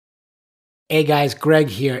Hey guys, Greg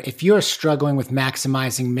here. If you're struggling with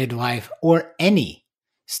maximizing midlife or any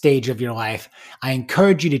stage of your life, I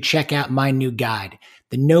encourage you to check out my new guide,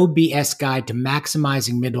 the No BS Guide to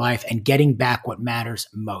Maximizing Midlife and Getting Back What Matters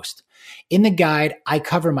Most. In the guide, I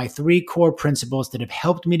cover my 3 core principles that have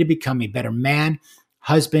helped me to become a better man,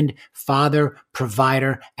 husband, father,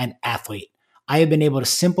 provider, and athlete. I have been able to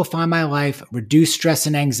simplify my life, reduce stress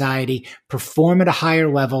and anxiety, perform at a higher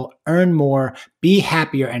level, earn more, be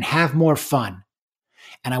happier, and have more fun.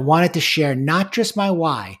 And I wanted to share not just my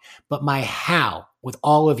why, but my how with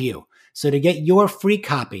all of you. So to get your free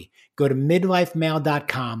copy, go to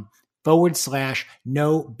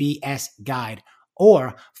midlifemail.com/no BS guide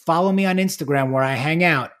or follow me on Instagram where I hang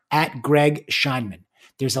out at Greg Scheinman.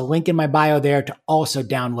 There's a link in my bio there to also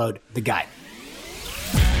download the guide.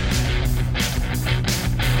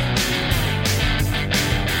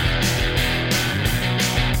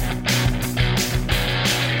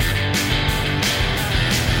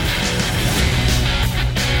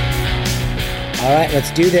 All right, let's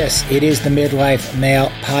do this. It is the Midlife Male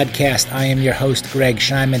Podcast. I am your host, Greg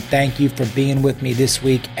Scheinman. Thank you for being with me this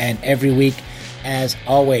week and every week, as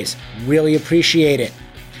always. Really appreciate it.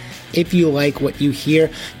 If you like what you hear,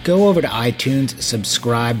 go over to iTunes,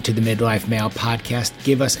 subscribe to the Midlife Male Podcast,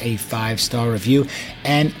 give us a 5-star review,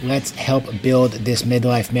 and let's help build this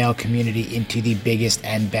Midlife Male community into the biggest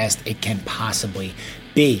and best it can possibly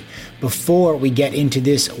be. Before we get into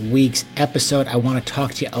this week's episode, I want to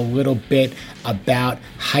talk to you a little bit about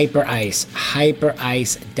Hyperice,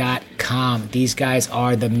 hyperice.com. These guys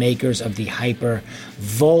are the makers of the Hyper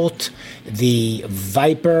Volt, the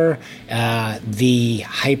Viper, the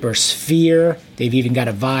Hypersphere. They've even got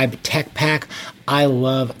a Vibe Tech Pack. I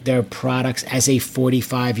love their products. As a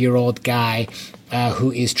 45-year-old guy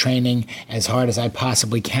who is training as hard as I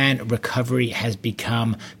possibly can, recovery has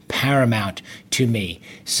become paramount to me.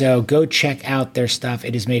 So go check out their stuff.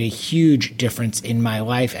 It has made a huge difference in my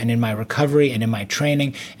life and in my recovery and in my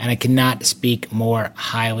training, and I cannot speak more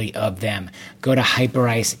highly of them. Go to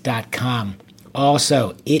hyperice.com.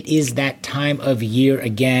 Also, it is that time of year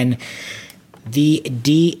again. The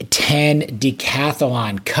D10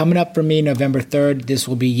 Decathlon coming up for me November 3rd. This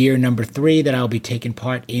will be year number 3 that I'll be taking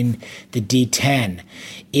part in the D10.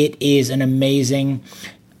 It is an amazing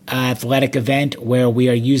athletic event where we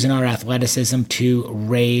are using our athleticism to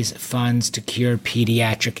raise funds to cure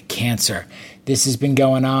pediatric cancer. This has been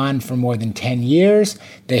going on for more than 10 years.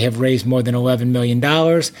 They have raised more than $11 million,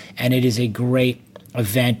 and it is a great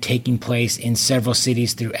event taking place in several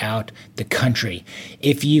cities throughout the country.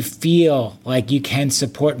 If you feel like you can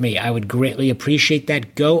support me, I would greatly appreciate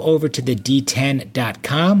that. Go over to the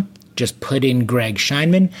d10.com. Just put in Greg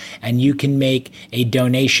Scheinman, and you can make a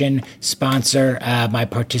donation, sponsor my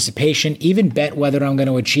participation, even bet whether I'm going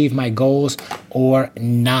to achieve my goals or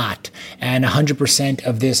not. And 100%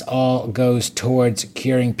 of this all goes towards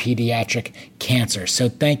curing pediatric cancer. So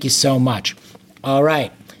thank you so much. All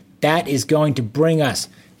right. That is going to bring us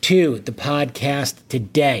to the podcast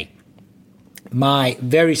today. My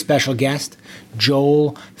very special guest,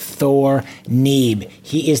 Joel Thor Neeb.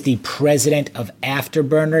 He is the president of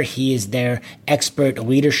Afterburner. He is their expert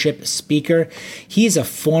leadership speaker. He is a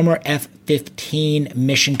former F-15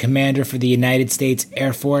 mission commander for the United States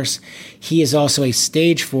Air Force. He is also a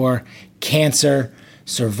stage 4 cancer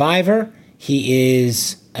survivor. He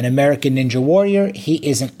is an American Ninja Warrior. He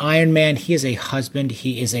is an Ironman. He is a husband.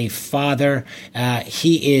 He is a father.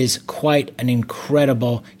 He is quite an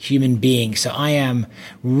incredible human being. So I am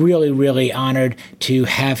really, really honored to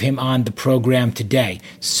have him on the program today.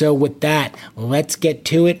 So with that, let's get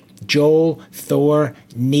to it. Joel Thor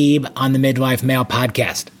Neeb on the Midlife Male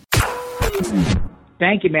Podcast.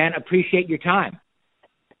 Thank you, man. Appreciate your time.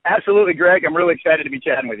 Absolutely, Greg. I'm really excited to be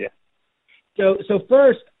chatting with you. So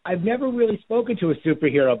first, I've never really spoken to a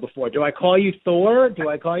superhero before. Do I call you Thor? Do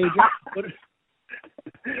I call you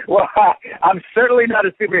Well, I'm certainly not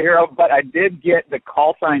a superhero, but I did get the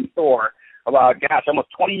call sign Thor about,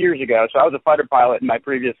 almost 20 years ago. So I was a fighter pilot in my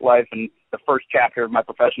previous life and the first chapter of my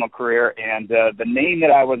professional career, and the name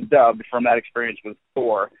that I was dubbed from that experience was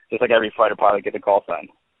Thor, just like every fighter pilot gets a call sign.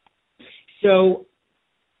 So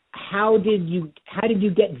how did you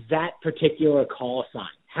get that particular call sign?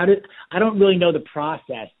 I don't really know the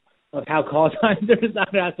process of how call signs are,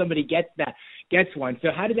 not how somebody gets one. So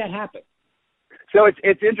how did that happen? So it's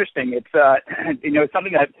interesting. It's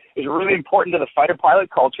something that is really important to the fighter pilot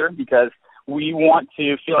culture because we want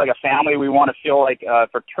to feel like a family. We want to feel like a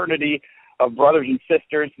fraternity of brothers and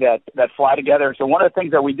sisters that fly together. So one of the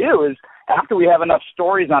things that we do is after we have enough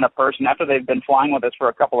stories on a person, after they've been flying with us for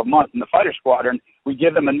a couple of months in the fighter squadron, we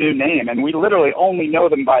give them a new name, and we literally only know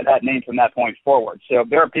them by that name from that point forward. So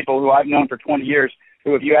there are people who I've known for 20 years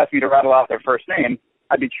who, if you asked me to rattle out their first name,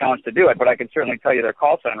 I'd be challenged to do it, but I can certainly tell you their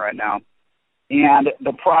call sign right now. And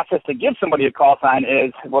the process to give somebody a call sign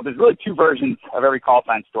is, well, there's really two versions of every call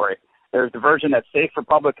sign story. There's the version that's safe for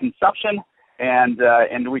public consumption, and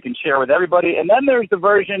we can share with everybody. And then there's the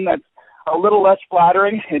version that's a little less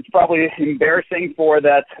flattering. It's probably embarrassing for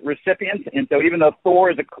that recipient. And so even though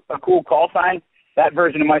Thor is a cool call sign, that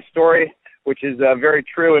version of my story, which is very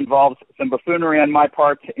true, involves some buffoonery on my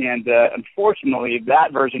part. And unfortunately,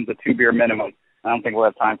 that version's a 2-beer minimum. I don't think we'll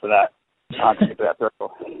have time for that. To get to that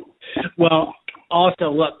circle. Well, also,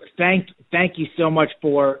 look, thank you so much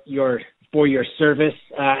for your service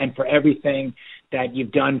and for everything that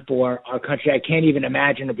you've done for our country. I can't even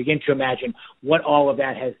imagine or begin to imagine what all of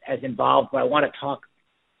that has involved, but I want to talk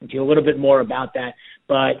to you a little bit more about that.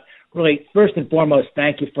 But really, first and foremost,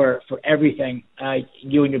 thank you for everything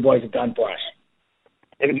you and your boys have done for us.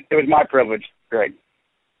 It was my privilege, Greg.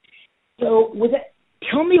 So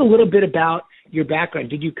tell me a little bit about your background.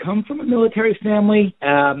 Did you come from a military family?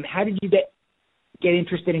 How did you get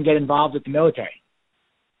interested and get involved with the military?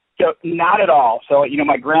 So not at all. So,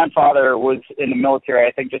 my grandfather was in the military.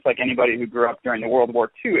 I think just like anybody who grew up during the World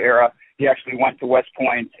War II era, he actually went to West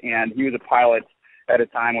Point, and he was a pilot at a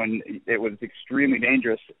time when it was extremely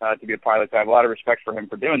dangerous to be a pilot. So I have a lot of respect for him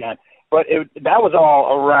for doing that. But that was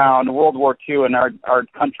all around World War II and our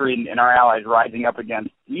country and our allies rising up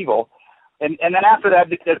against evil. And then after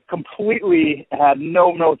that, it completely had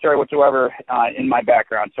no military whatsoever in my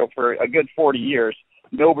background. So for a good 40 years,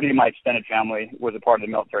 nobody in my extended family was a part of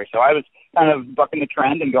the military. So I was kind of bucking the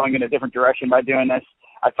trend and going in a different direction by doing this.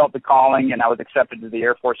 I felt the calling, and I was accepted to the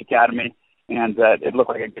Air Force Academy, and it looked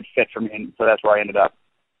like a good fit for me, and so that's where I ended up.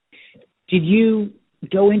 Did you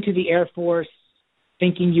go into the Air Force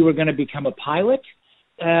thinking you were going to become a pilot,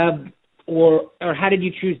 or how did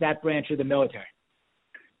you choose that branch of the military?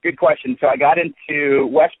 Good question. So I got into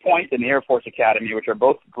West Point and the Air Force Academy, which are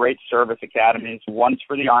both great service academies. One's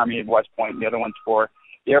for the Army at West Point, and the other one's for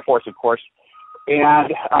the Air Force, of course.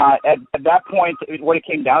 And at that point, what it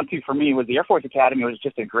came down to for me was the Air Force Academy was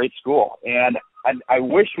just a great school. And I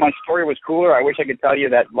wish my story was cooler. I wish I could tell you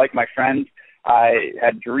that, like my friends, I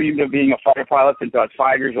had dreamed of being a fighter pilot since I was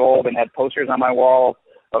 5 years old and had posters on my wall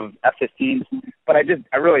of F-15s. But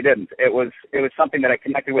I really didn't. It was something that I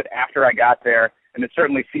connected with after I got there. And it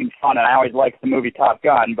certainly seemed fun, and I always liked the movie Top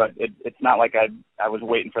Gun, but it's not like I was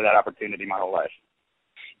waiting for that opportunity my whole life.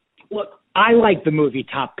 Look, I like the movie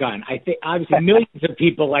Top Gun. I think obviously millions of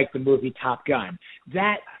people like the movie Top Gun.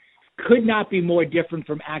 That could not be more different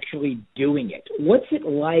from actually doing it. What's it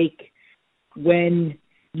like when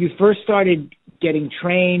you first started getting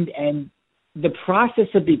trained and the process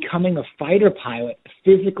of becoming a fighter pilot,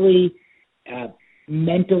 physically,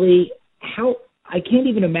 mentally, I can't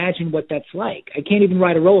even imagine what that's like. I can't even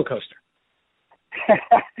ride a roller coaster.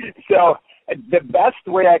 So the best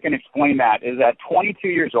way I can explain that is at 22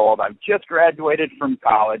 years old, I've just graduated from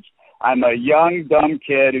college. I'm a young, dumb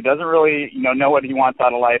kid who doesn't really, know what he wants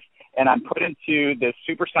out of life, and I'm put into this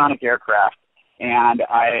supersonic aircraft. And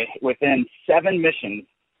within 7 missions,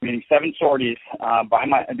 meaning 7 sorties,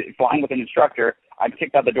 flying with an instructor, I'm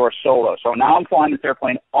kicked out the door solo. So now I'm flying this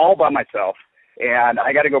airplane all by myself. And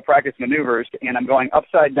I got to go practice maneuvers, and I'm going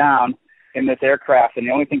upside down in this aircraft, and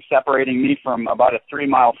the only thing separating me from about a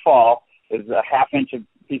 3-mile fall is a half-inch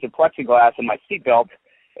piece of plexiglass in my seatbelt.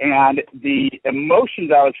 And the emotions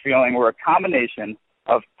I was feeling were a combination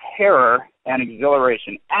of terror and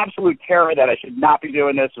exhilaration. Absolute terror that I should not be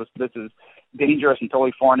doing this. This is dangerous and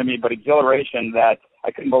totally foreign to me, but exhilaration that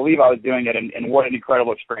I couldn't believe I was doing it, and what an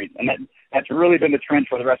incredible experience. And that's really been the trend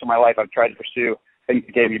for the rest of my life. I've tried to pursue things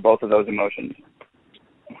that gave me both of those emotions.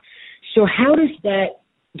 So how does that,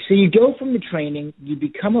 so you go from the training, you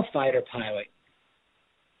become a fighter pilot.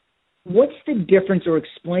 What's the difference, or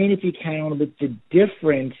explain if you can, a little bit, the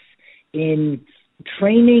difference in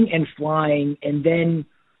training and flying and then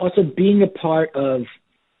also being a part of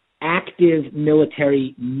active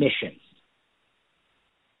military missions?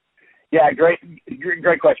 Yeah, great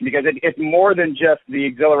question, because it's more than just the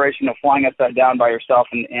exhilaration of flying upside down by yourself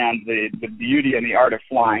and the beauty and the art of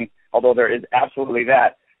flying, although there is absolutely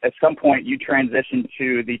that. At some point, you transition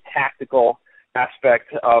to the tactical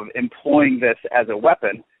aspect of employing this as a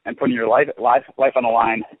weapon and putting your life on the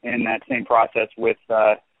line in that same process with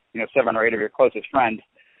 7 or 8 of your closest friends.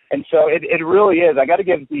 And so it really is. I got to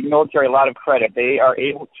give the military a lot of credit. They are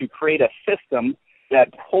able to create a system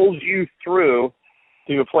that pulls you through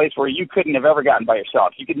to a place where you couldn't have ever gotten by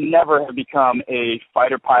yourself. You could never have become a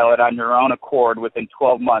fighter pilot on your own accord within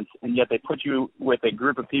 12 months, and yet they put you with a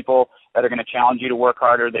group of people that are going to challenge you to work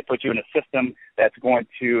harder. They put you in a system that's going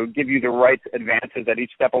to give you the right advances at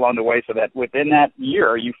each step along the way so that within that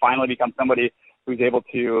year you finally become somebody who's able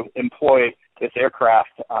to employ this aircraft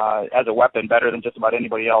as a weapon better than just about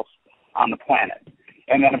anybody else on the planet.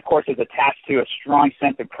 And then, of course, it's attached to a strong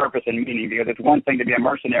sense of purpose and meaning, because it's one thing to be a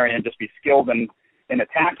mercenary and just be skilled in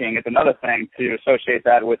attacking. It's another thing to associate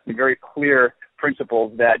that with some very clear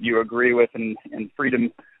principles that you agree with, and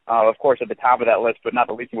freedom, of course, at the top of that list, but not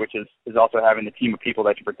the least of which is also having the team of people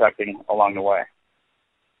that you're protecting along the way.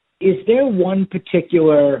 Is there one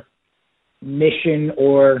particular mission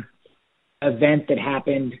or event that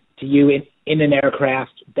happened to you in an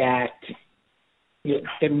aircraft that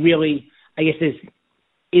that really, I guess,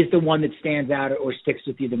 is the one that stands out or sticks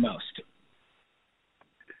with you the most?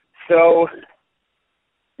 So,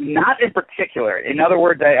 not in particular. In other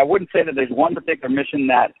words, I wouldn't say that there's one particular mission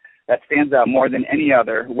that stands out more than any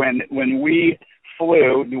other. When we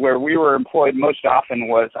flew, where we were employed most often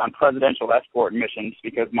was on presidential escort missions,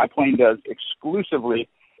 because my plane does exclusively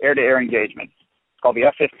air-to-air engagements. It's called the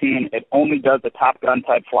F-15. It only does the Top Gun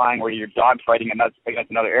type flying where you're dogfighting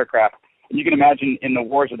against another aircraft. And you can imagine in the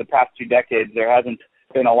wars of the past 2 decades, there hasn't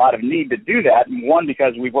been a lot of need to do that. One,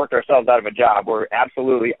 because we've worked ourselves out of a job. We're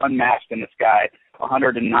absolutely unmatched in the sky.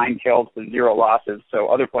 109 kills to 0 losses. So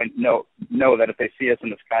other planes know that if they see us in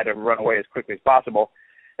the sky, to run away as quickly as possible.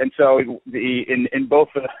 And so in both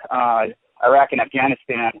Iraq and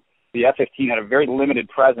Afghanistan, the F-15 had a very limited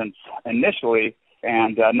presence initially,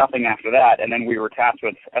 and nothing after that. And then we were tasked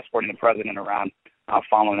with escorting the president around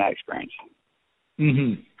following that experience.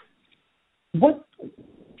 Mm-hmm.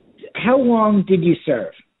 How long did you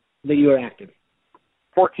serve that you were active?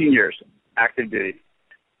 14 years, active duty.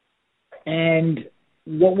 And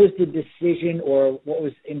what was the decision, or what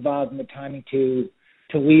was involved in the timing to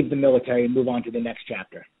leave the military and move on to the next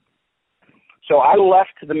chapter? So I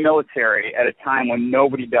left the military at a time when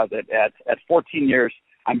nobody does it. At 14 years,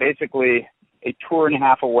 I'm basically a tour and a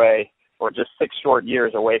half away, or just 6 short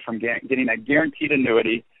years away from getting a guaranteed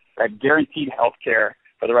annuity, a guaranteed health care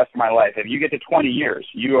for the rest of my life. If you get to 20 years,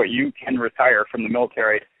 you can retire from the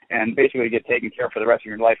military and basically get taken care of for the rest of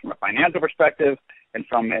your life from a financial perspective and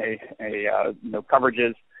from a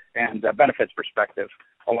coverages and benefits perspective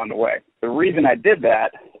along the way. The reason I did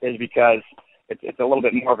that is because it's a little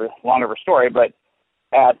bit more of a longer of a story, but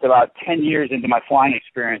at about 10 years into my flying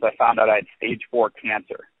experience, I found out I had stage 4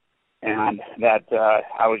 cancer, and that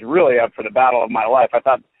I was really up for the battle of my life. I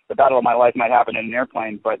thought the battle of my life might happen in an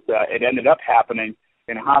airplane, but it ended up happening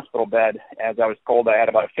in a hospital bed, as I was told I had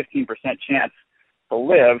about a 15% chance to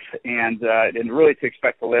live, and really to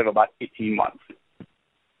expect to live about 18 months.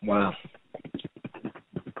 Wow.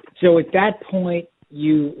 So at that point,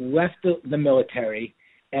 you left the military,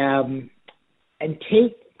 and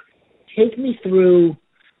take me through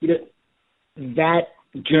that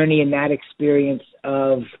journey and that experience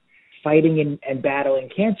of fighting and battling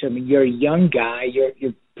cancer. I mean, you're a young guy.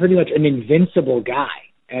 You're pretty much an invincible guy,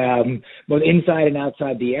 both inside and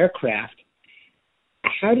outside the aircraft.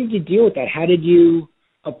 How did you deal with that? How did you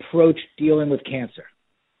approach dealing with cancer?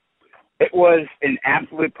 It was an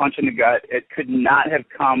absolute punch in the gut. It could not have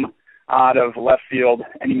come out of left field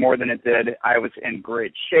any more than it did. I was in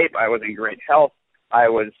great shape. I was in great health. I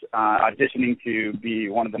was auditioning to be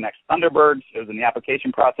one of the next Thunderbirds. It was in the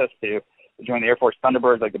application process to join the Air Force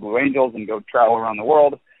Thunderbirds like the Blue Angels and go travel around the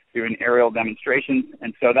world doing aerial demonstrations.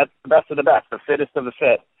 And so that's the best of the best, the fittest of the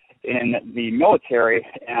fit in the military.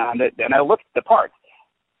 And I looked at the parts.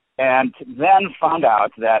 And then found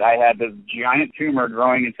out that I had this giant tumor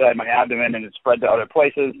growing inside my abdomen, and it spread to other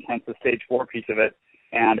places, hence the stage 4 piece of it.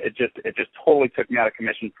 And it just totally took me out of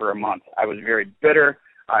commission for a month. I was very bitter.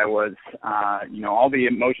 I was, all the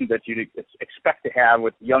emotions that you'd expect to have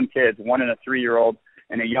with young kids, 1 and a 3-year-old,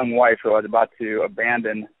 and a young wife who I was about to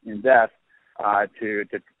abandon in death, to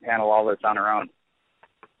handle all this on her own.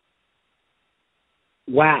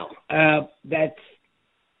 Wow,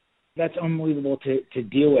 that's unbelievable to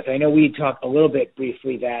deal with. I know we talked a little bit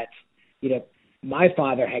briefly that, my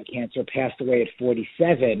father had cancer, passed away at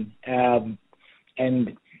 47,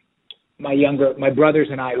 and my brothers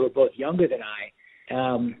and I, who are both younger than I,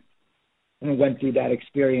 went through that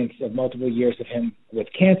experience of multiple years of him with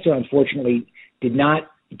cancer. Unfortunately, did not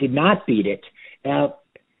beat it.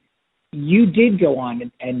 You did go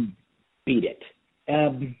on and beat it.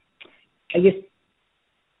 I guess,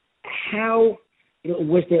 how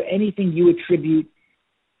was there anything you attribute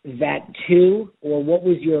that to, or what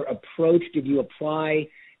was your approach? Did you apply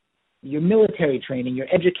your military training, your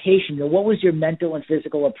education, what was your mental and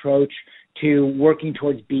physical approach to working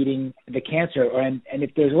towards beating the cancer? And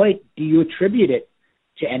if there's a way, do you attribute it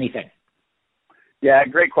to anything? Yeah,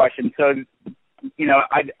 great question. So,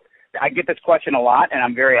 I get this question a lot, and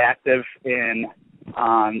I'm very active in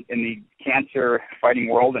the cancer fighting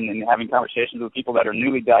world and in having conversations with people that are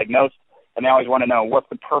newly diagnosed. And they always want to know, what's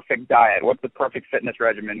the perfect diet? What's the perfect fitness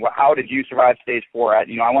regimen? How did you survive stage 4 at?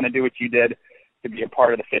 I want to do what you did to be a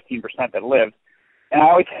part of the 15% that lived. And I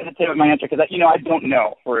always hesitate with my answer because, I don't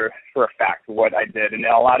know for a fact what I did. And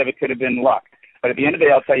a lot of it could have been luck. But at the end of the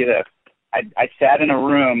day, I'll tell you this. I sat in a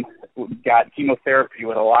room, got chemotherapy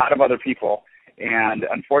with a lot of other people. And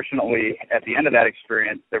unfortunately, at the end of that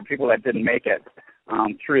experience, there were people that didn't make it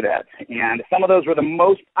through that. And some of those were the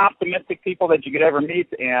most optimistic people that you could ever meet.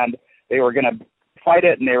 And they were going to fight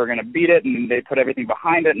it, and they were going to beat it, and they put everything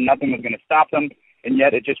behind it, and nothing was going to stop them, and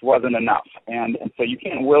yet it just wasn't enough. And so you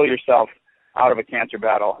can't will yourself out of a cancer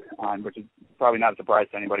battle, which is probably not a surprise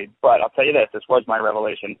to anybody. But I'll tell you this was my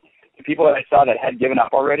revelation. The people that I saw that had given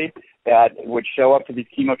up already, that would show up to these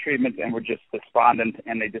chemo treatments and were just despondent,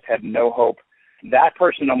 and they just had no hope, that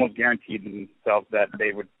person almost guaranteed themselves that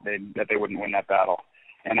they wouldn't win that battle.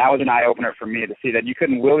 And that was an eye-opener for me to see that you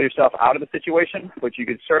couldn't will yourself out of the situation, but you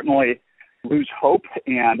could certainly lose hope,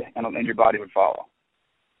 and your body would follow.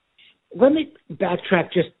 Let me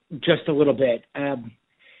backtrack just a little bit.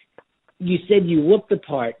 You said you looked the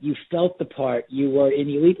part, you felt the part, you were in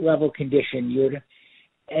elite-level condition,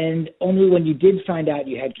 and only when you did find out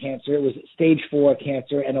you had cancer, it was stage 4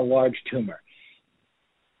 cancer and a large tumor.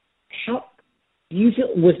 How do you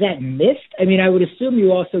feel, was that missed? I would assume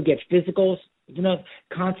you also get physicals,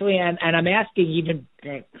 constantly, and I'm asking even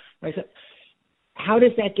myself, how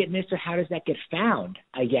does that get missed, or how does that get found,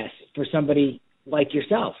 I guess, for somebody like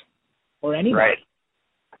yourself or anyone? Right.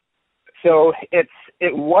 So it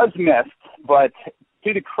was missed, but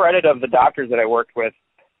to the credit of the doctors that I worked with,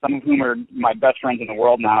 some of whom are my best friends in the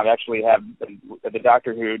world now, I actually have the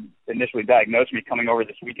doctor who initially diagnosed me coming over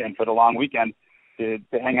this weekend for the long weekend to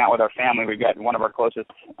hang out with our family. We've got one of our closest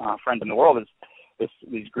friends in the world is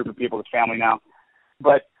these group of people, this family now.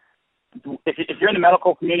 But if you're in the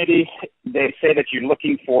medical community, they say that you're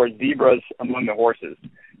looking for zebras among the horses.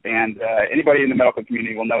 And anybody in the medical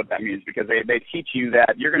community will know what that means, because they teach you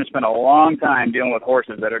that you're going to spend a long time dealing with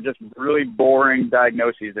horses that are just really boring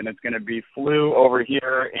diagnoses, and it's going to be flu over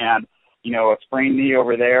here and, a sprained knee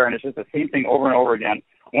over there, and it's just the same thing over and over again.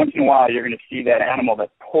 Once in a while, you're going to see that animal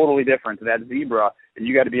that's totally different to that zebra, and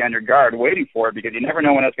you got to be on your guard waiting for it, because you never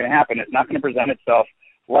know when that's going to happen. It's not going to present itself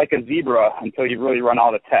like a zebra until you really run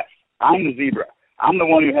all the tests. I'm the zebra. I'm the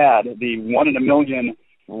one who had the 1 in a million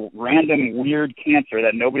random weird cancer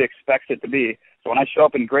that nobody expects it to be. So when I show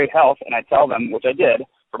up in great health and I tell them, which I did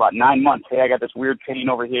for about 9 months, hey, I got this weird pain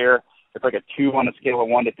over here. It's like a 2 on a scale of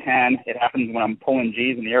 1 to 10. It happens when I'm pulling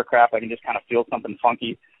G's in the aircraft. I can just kind of feel something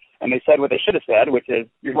funky. And they said what they should have said, which is,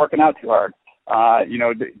 you're working out too hard.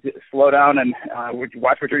 Slow down and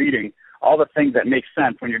watch what you're eating. All the things that make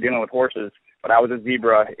sense when you're dealing with horses. But I was a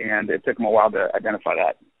zebra, and it took them a while to identify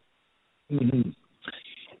that. Mm-hmm.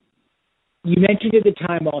 You mentioned at the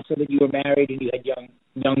time also that you were married and you had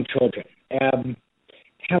young children.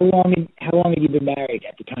 How long had you been married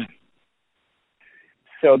at the time?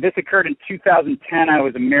 So this occurred in 2010. I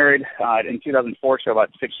was married in 2004, so about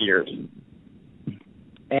 6 years.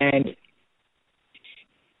 And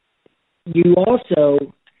you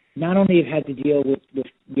also not only have had to deal with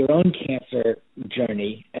your own cancer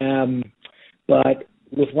journey, but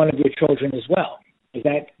with one of your children as well. Is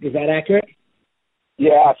that accurate?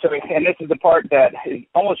 Yeah, and this is the part that is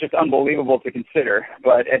almost just unbelievable to consider,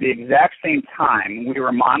 but at the exact same time, we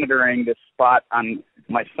were monitoring this spot on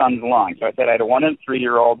my son's lung. So I said I had a 1 and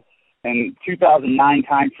 3-year-old. In 2009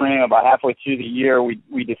 time frame, about halfway through the year,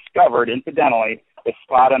 we discovered, incidentally, this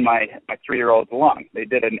spot on my 3-year-old's lung. They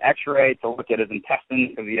did an X-ray to look at his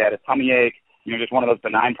intestines because he had a tummy ache, just one of those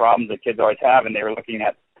benign problems that kids always have, and they were looking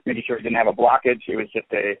at making sure he didn't have a blockage. It was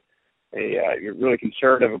just a really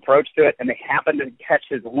conservative approach to it, and they happened to catch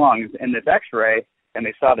his lungs in this X-ray, and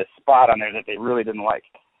they saw this spot on there that they really didn't like.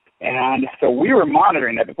 And so we were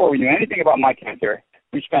monitoring that before we knew anything about my cancer.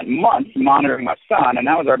 We spent months monitoring my son, and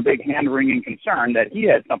that was our big hand-wringing concern, that he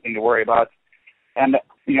had something to worry about. And,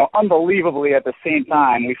 unbelievably, at the same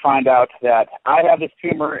time, we find out that I have this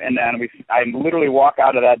tumor, and then I literally walk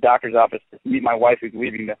out of that doctor's office to meet my wife, who's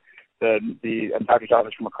leaving the doctor's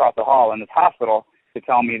office from across the hall in this hospital, to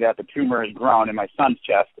tell me that the tumor has grown in my son's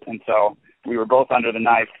chest. And so we were both under the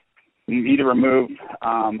knife. We need to remove,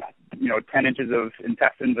 10 inches of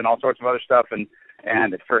intestines and all sorts of other stuff. And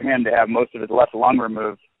for him to have most of his left lung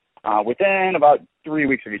removed, within about 3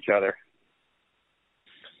 weeks of each other.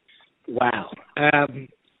 Wow.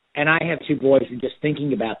 And I have two boys, and just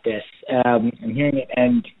thinking about this, and hearing it,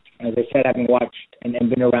 and as I said, having watched and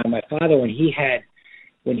been around my father when he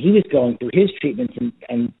was going through his treatments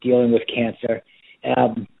and dealing with cancer,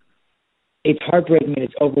 it's heartbreaking and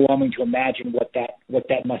it's overwhelming to imagine what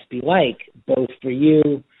that must be like, both for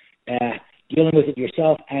you, dealing with it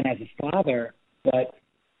yourself and as a father, but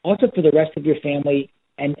also for the rest of your family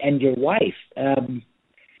and your wife.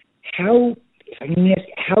 How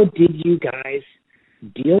did you guys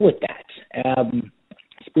deal with that?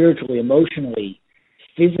 Spiritually, emotionally,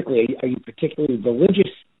 physically? Are you particularly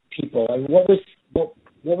religious people? I mean, what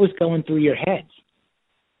was going through your heads?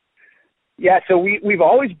 Yeah, so we've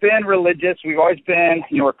always been religious. We've always been,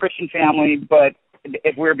 we're a Christian family, but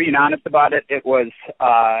if we're being honest about it, it was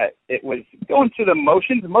going through the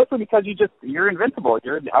motions, mostly because you're invincible.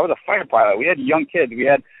 I was a fighter pilot. We had young kids. We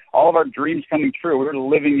had all of our dreams coming true. We were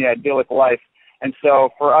living the idyllic life. And so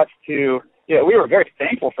for us to, we were very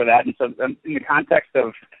thankful for that. And so in the context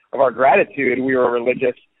of our gratitude, we were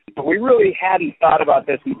religious. But we really hadn't thought about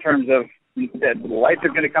this in terms of that life is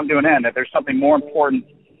going to come to an end, that there's something more important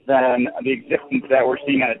than the existence that we're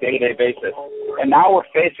seeing on a day-to-day basis. And now we're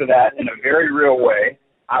faced with that in a very real way.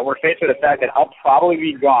 We're faced with the fact that I'll probably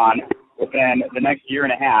be gone within the next year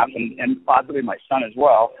and a half, and possibly my son as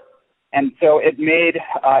well. And so it made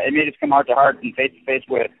us come heart to heart and face to face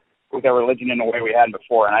with our religion in a way we hadn't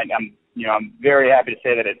before. And I'm very happy to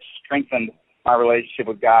say that it strengthened my relationship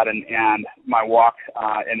with God and my walk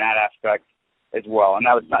in that aspect as well. And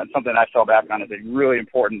that was something I fell back on as a really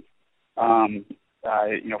important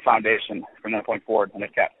foundation from that point forward, and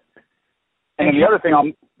it kept. And then the other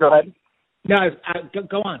thing, go ahead. No,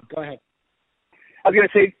 go on. Go ahead. I was going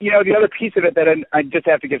to say, the other piece of it that I just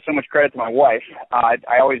have to give so much credit to my wife.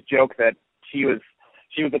 I always joke that she was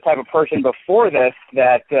the type of person before this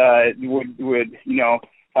that would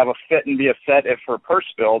have a fit and be upset if her purse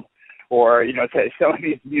spilled, or some of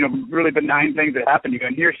these really benign things that happen to you.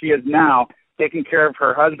 And here she is now, taking care of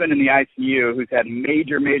her husband in the ICU, who's had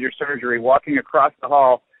major surgery, walking across the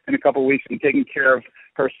hall in a couple of weeks, and taking care of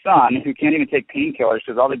her son, who can't even take painkillers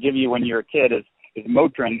because all they give you when you're a kid is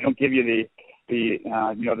Motrin. They don't give you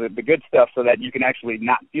the good stuff so that you can actually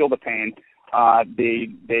not feel the pain.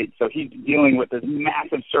 So he's dealing with this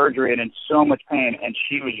massive surgery and in so much pain, and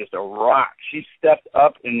she was just a rock. She stepped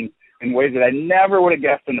up in ways that I never would have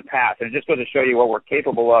guessed in the past. And it just goes to show you what we're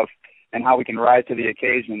capable of and how we can rise to the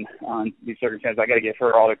occasion on these circumstances. I got to give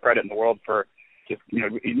her all the credit in the world for just,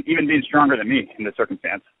 even being stronger than me in this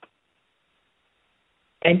circumstance.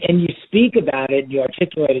 And you speak about it, you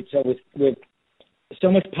articulate it so with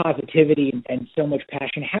so much positivity and so much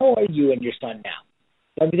passion. How are you and your son now?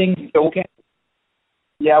 Everything okay?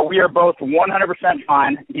 Yeah, we are both 100%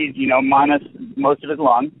 fine. He's, minus most of his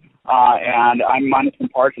lung, and I'm minus some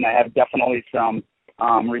parts, and I have definitely some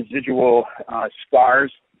residual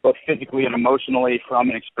scars, both physically and emotionally, from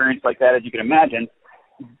an experience like that, as you can imagine.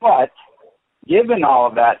 But given all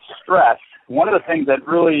of that stress, one of the things that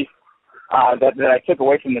really that I took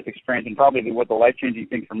away from this experience, and probably what the life-changing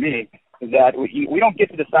thing for me, is that we don't get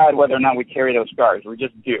to decide whether or not we carry those scars. We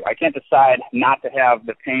just do. I can't decide not to have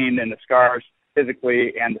the pain and the scars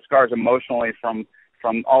physically and the scars emotionally from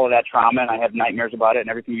all of that trauma, and I have nightmares about it and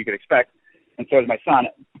everything you could expect, and so does my son,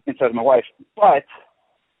 and so does my wife. But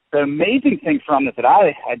the amazing thing from this that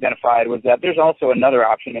I identified was that there's also another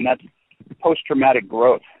option, and that's post-traumatic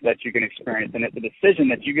growth that you can experience. And it's a decision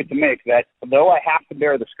that you get to make that though I have to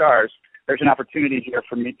bear the scars, there's an opportunity here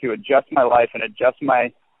for me to adjust my life and adjust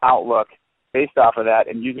my outlook based off of that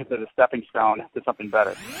and use it as a stepping stone to something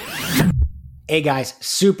better. Hey guys,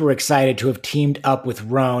 super excited to have teamed up with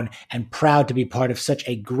Rhone and proud to be part of such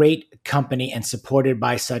a great company and supported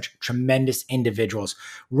by such tremendous individuals.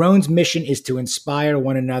 Rhone's mission is to inspire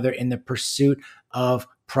one another in the pursuit of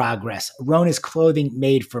progress. Rhone is clothing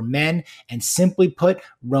made for men, and simply put,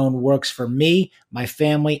 Rhone works for me, my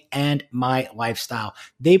family, and my lifestyle.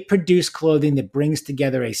 They produce clothing that brings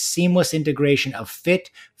together a seamless integration of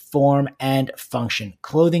fit, form, and function.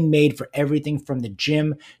 Clothing made for everything from the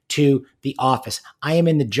gym to the office. I am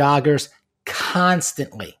in the joggers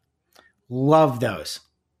constantly. Love those.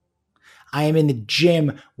 I am in the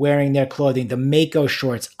gym wearing their clothing. The Mako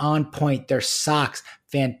shorts, on point. Their socks,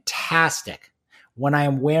 fantastic. When I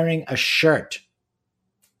am wearing a shirt,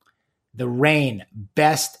 the Rain,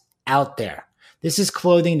 best out there. This is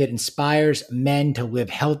clothing that inspires men to live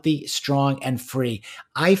healthy, strong, and free.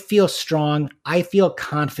 I feel strong. I feel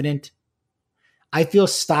confident. I feel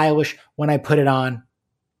stylish when I put it on.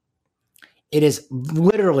 It has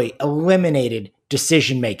literally eliminated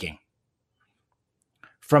decision-making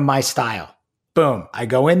from my style. Boom. I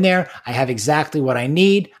go in there. I have exactly what I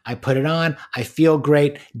need. I put it on. I feel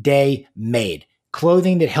great. Day made.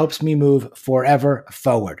 Clothing that helps me move forever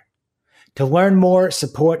forward. To learn more,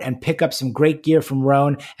 support, and pick up some great gear from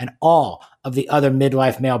Rhone and all of the other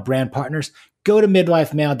Midlife Mail brand partners, go to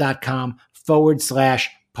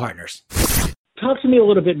midlifemail.com/partners. Talk to me a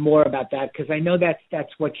little bit more about that, because I know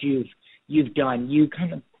that's what you've done. You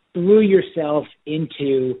kind of threw yourself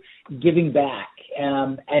into giving back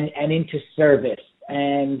and into service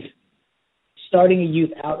and starting a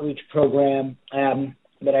youth outreach program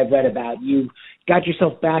that I've read about. You got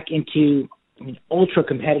yourself back into ultra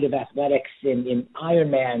competitive athletics in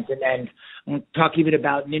Ironmans, and talk even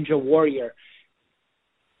about Ninja Warrior.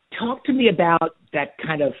 Talk to me about that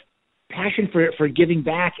kind of passion for giving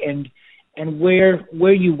back and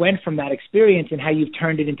where you went from that experience and how you've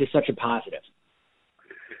turned it into such a positive.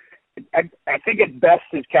 I think it best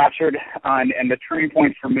is captured and the turning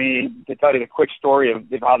point for me, to tell you the quick story of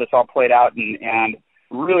how this all played out and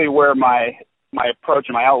really where my approach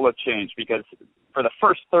and my outlook changed, because for the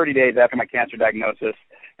first 30 days after my cancer diagnosis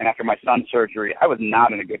and after my son's surgery, I was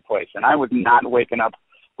not in a good place, and I was not waking up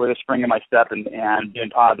with a spring in my step and being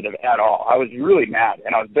positive at all. I was really mad,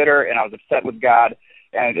 and I was bitter, and I was upset with God,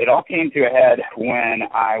 and it all came to a head when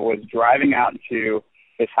I was driving out to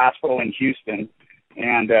this hospital in Houston,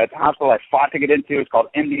 and it's a hospital I fought to get into. It's called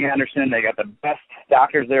MD Anderson. They got the best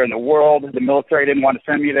doctors there in the world. The military didn't want to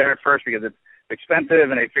send me there at first because it's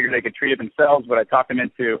expensive, and they figured they could treat it themselves, but I talked them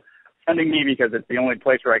into sending me because it's the only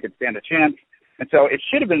place where I could stand a chance. And so it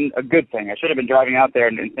should have been a good thing. I should have been driving out there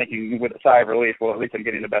and thinking with a sigh of relief, well, at least I'm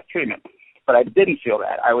getting the best treatment. But I didn't feel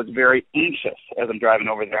that. I was very anxious as I'm driving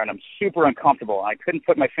over there, and I'm super uncomfortable. I couldn't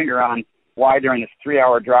put my finger on why during this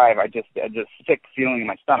 3-hour drive I just sick feeling in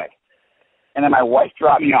my stomach. And then my wife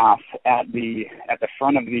dropped me off at the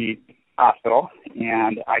front of the hospital,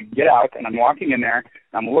 and I get out, and I'm walking in there,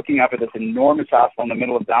 and I'm looking up at this enormous hospital in the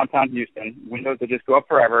middle of downtown Houston, windows that just go up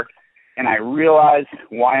forever, and I realize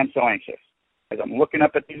why I'm so anxious. As I'm looking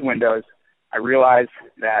up at these windows, I realize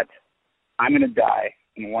that I'm going to die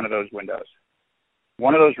in one of those windows.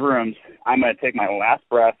 One of those rooms, I'm going to take my last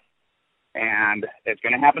breath, and it's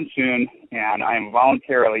going to happen soon, and I am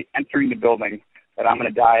voluntarily entering the building that I'm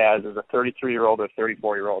going to die as a 33-year-old or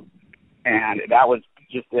 34-year-old. And that was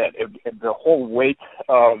just it. The whole weight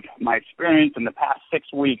of my experience in the past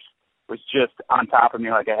 6 weeks was just on top of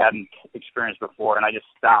me like I hadn't experienced before, and I just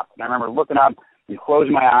stopped. And I remember looking up and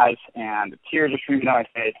closing my eyes, and the tears are streaming down my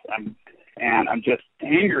face, and I'm just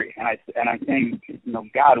angry, and I'm saying,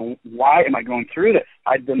 God, why am I going through this?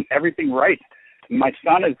 I've done everything right. My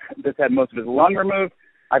son has just had most of his lung removed.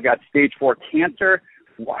 I've got stage 4 cancer.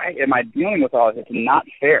 Why am I dealing with all of this? It's not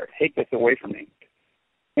fair. Take this away from me.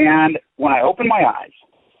 And when I open my eyes,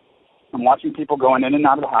 I'm watching people going in and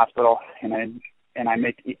out of the hospital, and I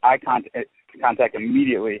make eye contact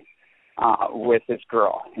immediately with this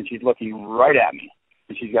girl, and she's looking right at me,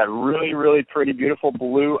 and she's got really, really pretty, beautiful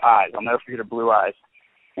blue eyes. I'll never forget her blue eyes,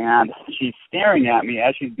 and she's staring at me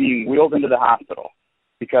as she's being wheeled into the hospital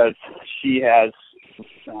because she has,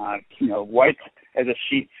 white as a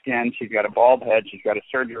sheet skin. She's got a bald head. She's got a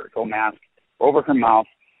surgical mask over her mouth,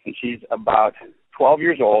 and she's about 12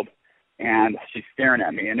 years old, and she's staring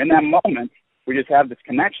at me. And in that moment, we just have this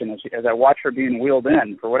connection. As I watch her being wheeled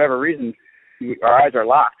in, for whatever reason, our eyes are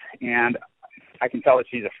locked, and I can tell that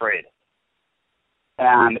she's afraid.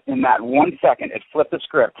 And in that 1 second, it flipped the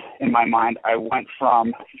script in my mind. I went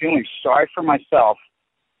from feeling sorry for myself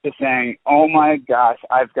to saying, oh my gosh,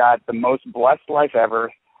 I've got the most blessed life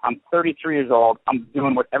ever. I'm 33 years old. I'm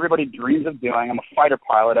doing what everybody dreams of doing. I'm a fighter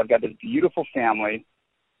pilot. I've got this beautiful family,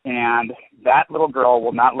 and that little girl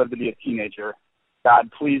will not live to be a teenager.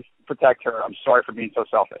 God, please protect her. I'm sorry for being so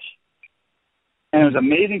selfish. And it was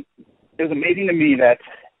amazing. It was amazing to me that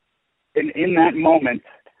in that moment,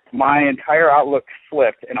 my entire outlook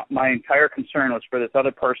flipped, and my entire concern was for this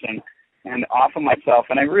other person and off of myself.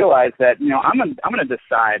 And I realized that, I'm going to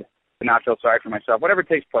decide to not feel sorry for myself. Whatever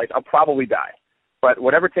takes place, I'll probably die. But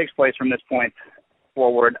whatever takes place from this point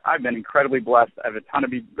forward, I've been incredibly blessed. I have a ton to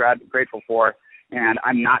be grateful for, and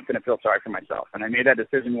I'm not going to feel sorry for myself. And I made that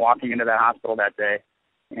decision walking into that hospital that day,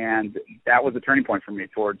 and that was a turning point for me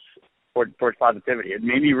towards positivity. It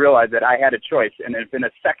made me realize that I had a choice, and if in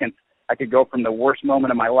a second I could go from the worst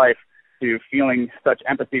moment of my life to feeling such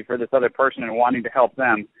empathy for this other person and wanting to help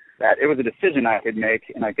them, that it was a decision I could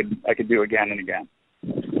make, and I could do again and again.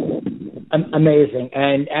 Amazing.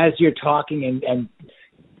 And as you're talking and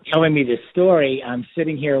telling me this story, I'm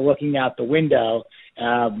sitting here looking out the window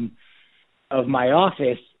of my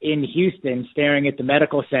office in Houston, staring at the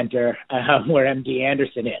medical center where MD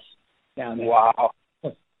Anderson is down there. Wow.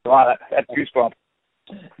 Wow, that's goosebumps.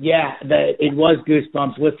 Yeah, it was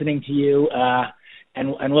goosebumps listening to you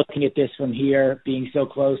and looking at this from here, being so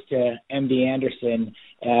close to MD Anderson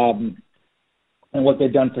and what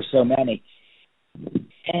they've done for so many.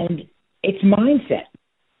 And it's mindset.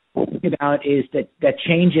 What I'm thinking about is that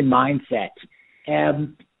change in mindset.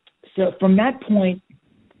 So from that point,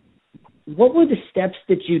 what were the steps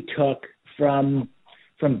that you took from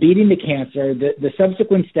beating the cancer, the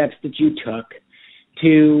subsequent steps that you took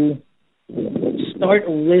to start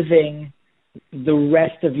living the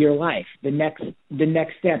rest of your life, the next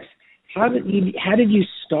steps? How did you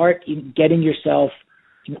start getting yourself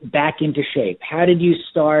back into shape? How did you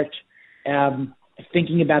start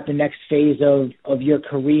thinking about the next phase of your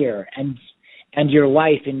career and your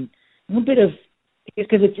life, and a little bit of,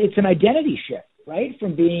 because it's an identity shift, right?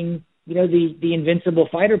 From being, the invincible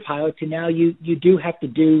fighter pilot to now you do have to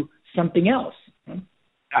do something else.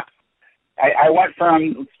 I went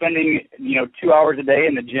from spending, 2 hours a day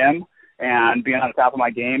in the gym and being on the top of my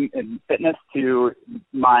game in fitness to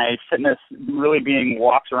my fitness really being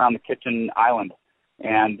walks around the kitchen island.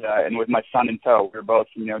 And with my son in tow, we were both,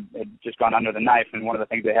 had just gone under the knife. And one of the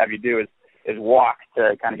things they have you do is walk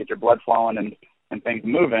to kind of get your blood flowing and things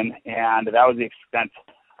moving. And that was the extent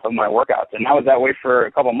of my workouts. And I was that way for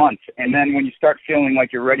a couple months. And then when you start feeling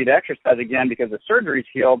like you're ready to exercise again because the surgery's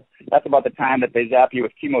healed, that's about the time that they zap you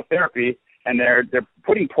with chemotherapy, and they're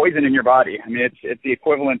putting poison in your body. I mean, it's the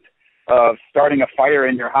equivalent of starting a fire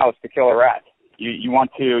in your house to kill a rat. You want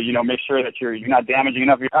to, make sure that you're not damaging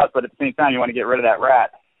enough of your house, but at the same time, you want to get rid of that rat.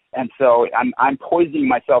 And so I'm poisoning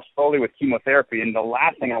myself slowly with chemotherapy, and the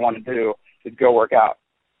last thing I want to do is go work out.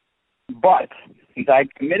 But since I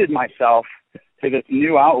committed myself to this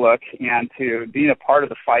new outlook and to being a part of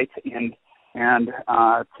the fight and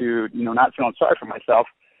to, not feeling sorry for myself,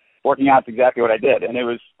 working out is exactly what I did. And it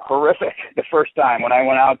was horrific the first time. When I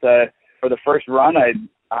went out for the first run,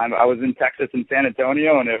 I was in Texas in San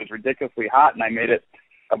Antonio, and it was ridiculously hot, and I made it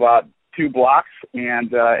about 2 blocks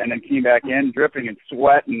and then came back in dripping in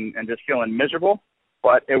sweat and just feeling miserable.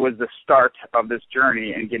 But it was the start of this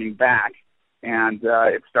journey and getting back. And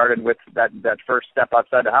it started with that first step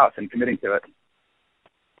outside the house and committing to it.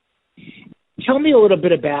 Tell me a little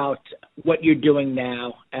bit about what you're doing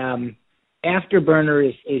now. Afterburner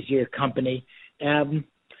is your company.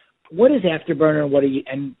 What is Afterburner,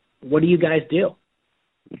 and what do you guys do?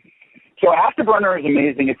 So Afterburner is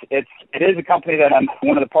amazing. It is a company that I'm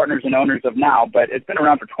one of the partners and owners of now, but it's been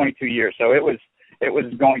around for 22 years. So it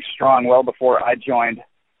was going strong well before I joined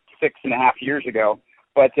 6.5 years ago.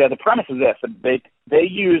 But the premise is this: they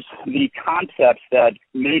use the concepts that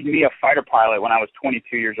made me a fighter pilot when I was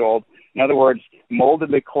 22 years old. In other words,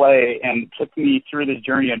 molded the clay and took me through this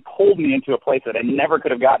journey and pulled me into a place that I never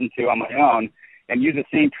could have gotten to on my own, and use the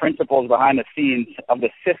same principles behind the scenes of the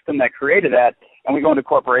system that created that. And we go into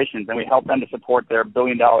corporations and we help them to support their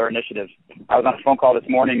billion-dollar initiatives. I was on a phone call this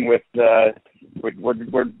morning with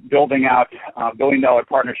we're building out a billion-dollar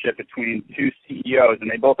partnership between 2 CEOs,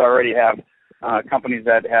 and they both already have companies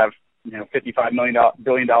that have $55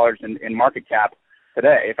 billion in market cap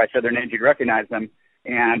today. If I said their names, you'd recognize them.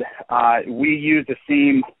 And we use the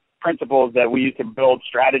same principles that we used to build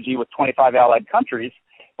strategy with 25 allied countries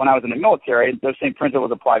when I was in the military. Those same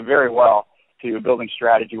principles apply very well to building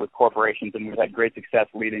strategy with corporations, and we've had great success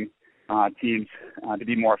leading teams to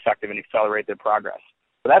be more effective and accelerate their progress.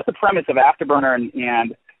 So that's the premise of Afterburner,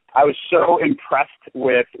 and I was so impressed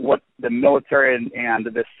with what the military and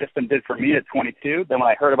the system did for me at 22. Then when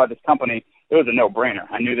I heard about this company, it was a no-brainer.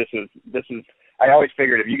 I knew this is. I always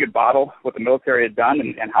figured if you could bottle what the military had done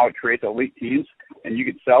and how it creates elite teams, and you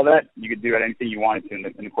could sell that, you could do anything you wanted to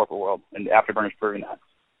in the corporate world. And Afterburner's proving that.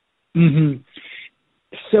 Mm-hmm.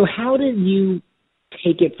 So how did you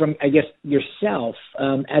take it from, I guess, yourself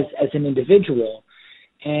as an individual,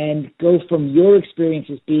 and go from your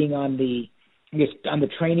experiences being on the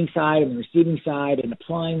training side and the receiving side and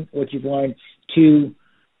applying what you've learned to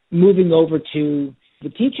moving over to the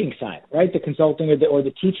teaching side, right? The consulting or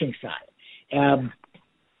the teaching side.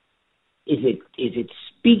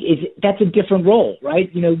 That's a different role, right?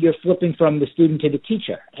 You're flipping from the student to the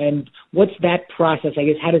teacher. And what's that process? I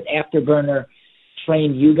guess, how does Afterburner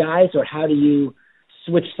train you guys, or how do you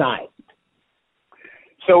switch sides?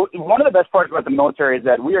 So one of the best parts about the military is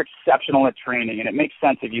that we are exceptional at training, and it makes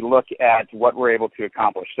sense if you look at what we're able to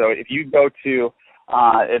accomplish. So if you go to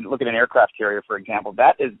and look at an aircraft carrier, for example,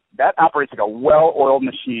 that operates like a well-oiled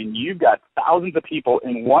machine. You've got thousands of people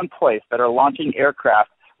in one place that are launching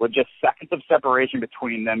aircraft with just seconds of separation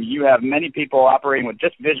between them. You have many people operating with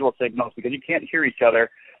just visual signals because you can't hear each other,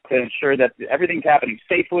 to ensure that everything's happening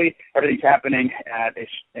safely, everything's happening at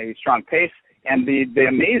a strong pace, And the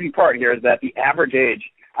amazing part here is that the average age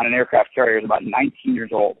on an aircraft carrier is about 19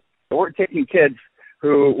 years old. So we're taking kids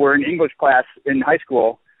who were in English class in high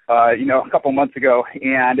school, a couple months ago,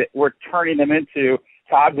 and we're turning them into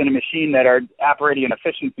cogs in a machine that are operating at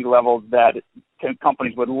efficiency levels that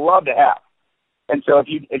companies would love to have. And so if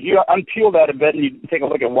you unpeel that a bit and you take a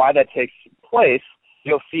look at why that takes place,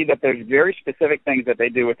 you'll see that there's very specific things that they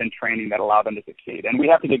do within training that allow them to succeed. And we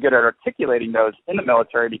have to get good at articulating those in the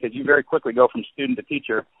military, because you very quickly go from student to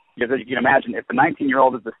teacher. Because as you can imagine, if the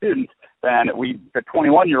 19-year-old is the student, then the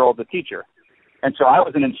 21-year-old is the teacher. And so I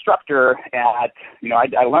was an instructor at,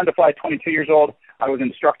 I learned to fly at 22 years old. I was an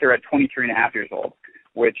instructor at 23 and a half years old,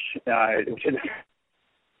 which is a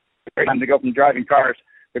great time to go from driving cars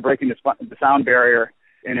to breaking the sound barrier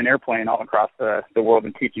in an airplane all across the world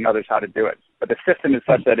and teaching others how to do it. But the system is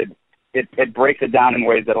such that it breaks it down in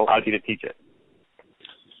ways that allows you to teach it.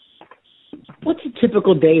 What's a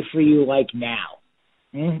typical day for you like now?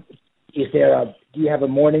 Do you have a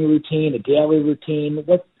morning routine, a daily routine?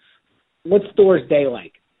 What's Thor's day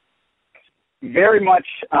like? Very much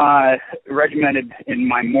regimented in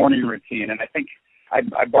my morning routine, and I think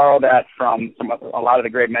I borrow that from a lot of the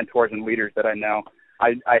great mentors and leaders that I know.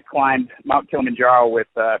 I climbed Mount Kilimanjaro with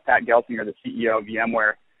Pat Gelsinger, the CEO of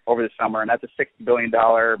VMware, over the summer, and that's a $60 billion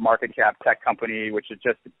market cap tech company, which is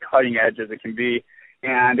just cutting edge as it can be.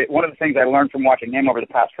 And one of the things I learned from watching him over the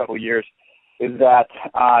past couple of years is that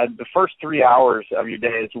the first 3 hours of your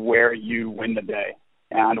day is where you win the day.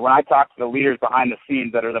 And when I talk to the leaders behind the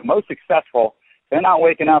scenes that are the most successful, they're not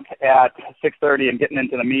waking up at 6:30 and getting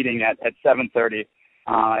into the meeting at 7:30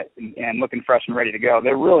 and looking fresh and ready to go.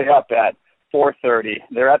 They're really up at 4:30.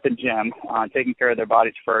 They're at the gym, taking care of their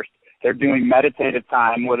bodies first. They're doing meditative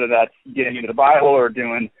time, whether that's getting into the Bible or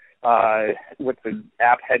doing with the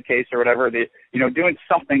app Headcase or whatever. Doing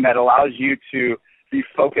something that allows you to be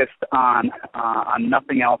focused on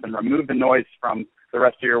nothing else and remove the noise from the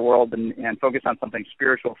rest of your world and focus on something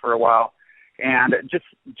spiritual for a while. And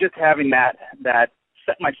just having that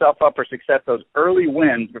set myself up for success, those early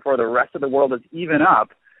wins before the rest of the world is even up,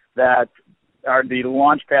 that are the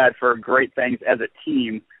launch pad for great things as a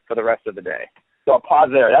team for the rest of the day. So I'll pause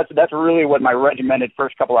there. That's really what my regimented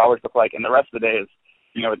first couple hours look like, and the rest of the day is,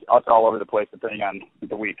 it's all over the place depending on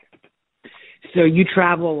the week. So you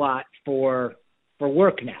travel a lot for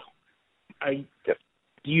work now. Yep.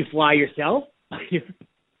 Do you fly yourself?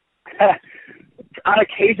 On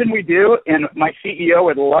occasion we do, and my CEO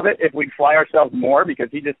would love it if we'd fly ourselves more, because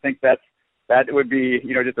he just thinks that would be,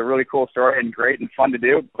 just a really cool story and great and fun to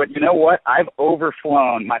do. But you know what? I've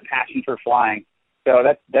overflown my passion for flying. So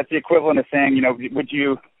that's the equivalent of saying, would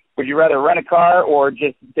you rather rent a car or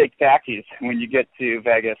just take taxis when you get to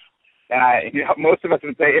Vegas? And most of us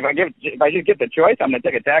would say, if I just get the choice, I'm going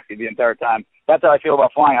to take a taxi the entire time. That's how I feel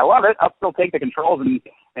about flying. I love it. I'll still take the controls and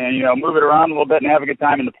move it around a little bit and have a good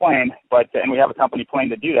time in the plane. And we have a company plane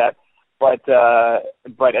to do that. But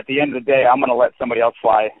at the end of the day, I'm going to let somebody else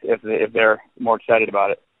fly if they're more excited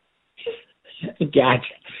about it.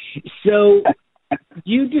 Gotcha. So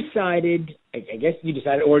you decided,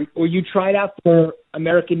 or you tried out for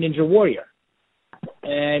American Ninja Warrior,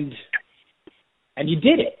 and you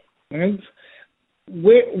did it.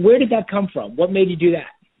 Where did that come from? What made you do that?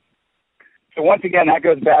 So once again, that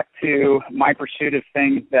goes back to my pursuit of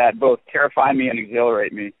things that both terrify me and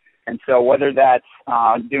exhilarate me. And so whether that's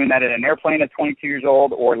doing that in an airplane at 22 years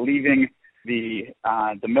old, or leaving the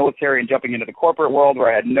military and jumping into the corporate world where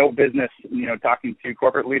I had no business, talking to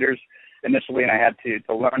corporate leaders initially, and I had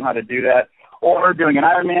to learn how to do that, or doing an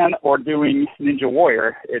Ironman or doing Ninja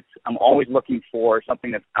Warrior, I'm always looking for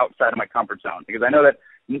something that's outside of my comfort zone, because I know that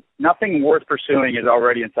nothing worth pursuing is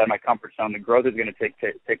already inside my comfort zone. The growth is going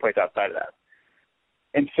to take place outside of that.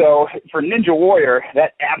 And so for Ninja Warrior,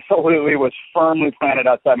 that absolutely was firmly planted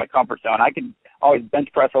outside my comfort zone. I can always bench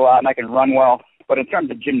press a lot and I can run well, but in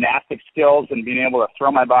terms of gymnastic skills and being able to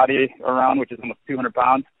throw my body around, which is almost 200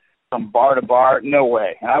 pounds, from bar to bar, no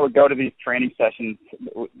way. And I would go to these training sessions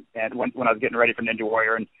and when I was getting ready for Ninja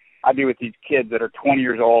Warrior, and I'd be with these kids that are 20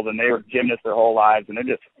 years old and they were gymnasts their whole lives, and they're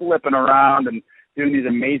just flipping around and doing these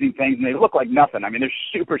amazing things, and they look like nothing. I mean, they're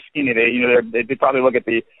super skinny. They probably look at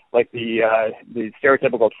the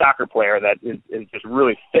stereotypical soccer player that is just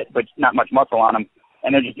really fit but not much muscle on them,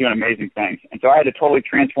 and they're just doing amazing things. And so I had to totally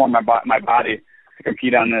transform my body to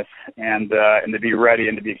compete on this and to be ready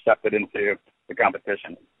and to be accepted into the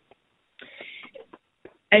competition.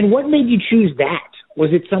 And what made you choose that? Was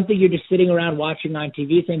it something you're just sitting around watching on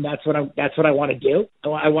TV saying that's what I want to do?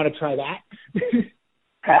 I want to try that.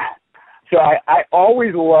 So I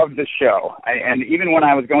always loved the show. And even when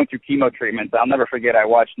I was going through chemo treatments, I'll never forget, I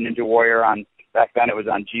watched Ninja Warrior back then it was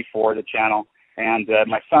on G4, the channel. And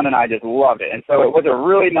my son and I just loved it. And so it was a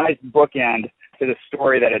really nice bookend to the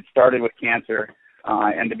story that had started with cancer,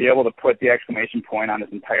 and to be able to put the exclamation point on this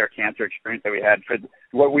entire cancer experience that we had. For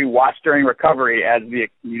what we watched during recovery, as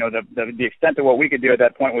the extent of what we could do at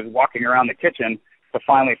that point was walking around the kitchen, to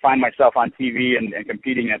finally find myself on TV and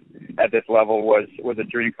competing at this level was a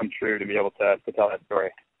dream come true to be able to tell that story.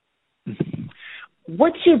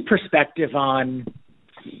 What's your perspective on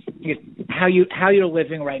how you're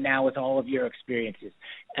living right now with all of your experiences?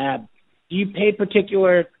 Do you pay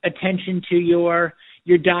particular attention to your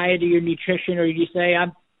diet or your nutrition, or do you say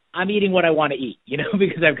I'm eating what I want to eat,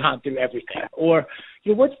 because I've gone through everything? Or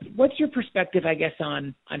what's your perspective, I guess,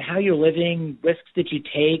 on how you're living, risks that you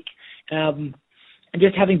take, and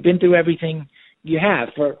just having been through everything you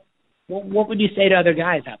have? For what would you say to other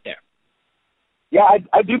guys out there? Yeah,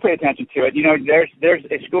 I do pay attention to it. There's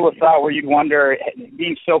a school of thought where you'd wonder,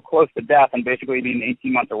 being so close to death and basically being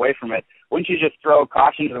 18 months away from it, wouldn't you just throw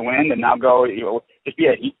caution to the wind and now go, just be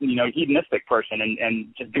a hedonistic person and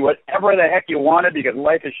just do whatever the heck you wanted because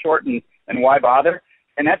life is short and why bother?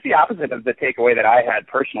 And that's the opposite of the takeaway that I had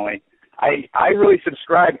personally. I really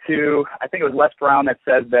subscribe to, I think it was Les Brown that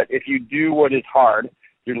says that if you do what is hard,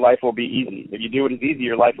 your life will be easy. If you do what is easy,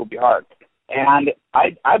 your life will be hard. And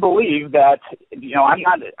I believe that,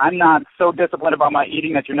 I'm not so disciplined about my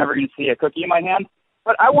eating that you're never going to see a cookie in my hand,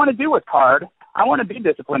 but I want to do what's hard. I want to be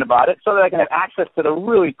disciplined about it so that I can have access to the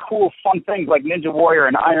really cool, fun things like Ninja Warrior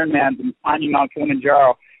and Ironman and climbing Mount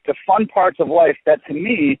Kilimanjaro, the fun parts of life that to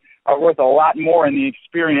me are worth a lot more in the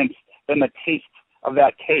experience than the taste of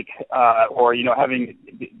that cake, or, having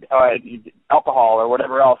alcohol or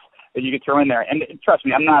whatever else that you could throw in there. And trust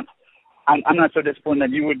me, I'm not so disciplined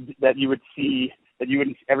that you wouldn't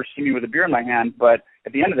ever see me with a beer in my hand. But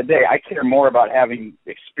at the end of the day, I care more about having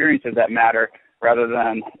experiences that matter rather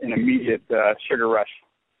than an immediate sugar rush.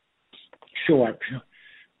 Sure.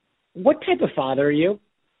 What type of father are you?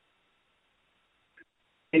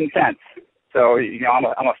 Intense. So,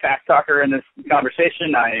 I'm a fast talker in this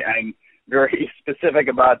conversation. I'm very specific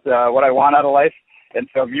about what I want out of life. And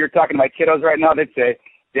so if you're talking to my kiddos right now, they'd say,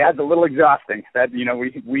 Dad's a little exhausting. That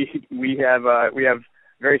we have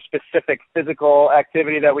very specific physical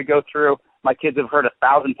activity that we go through. My kids have heard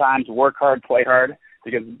 1,000 times, work hard, play hard,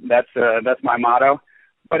 because that's my motto.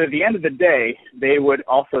 But at the end of the day, they would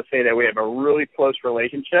also say that we have a really close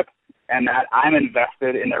relationship and that I'm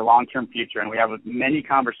invested in their long-term future. And we have many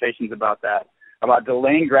conversations about that, about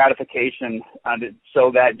delaying gratification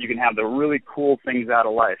so that you can have the really cool things out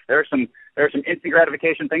of life. There are some instant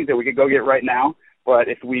gratification things that we could go get right now. But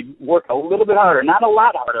if we work a little bit harder, not a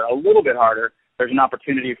lot harder, a little bit harder, there's an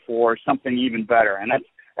opportunity for something even better. And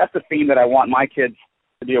that's the theme that I want my kids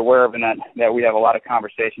to be aware of, and that we have a lot of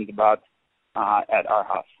conversations about at our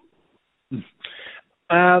house.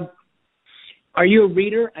 Are you a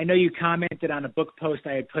reader? I know you commented on a book post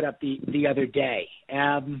I had put up the other day.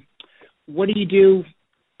 What do you do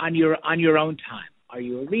on your own time? Are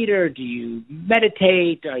you a reader? Do you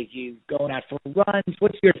meditate? Are you going out for runs?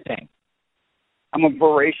 What's your thing? I'm a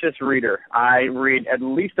voracious reader. I read at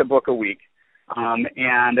least a book a week,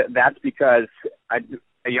 and that's because I'm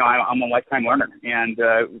a lifetime learner. And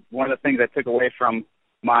one of the things I took away from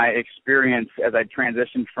my experience as I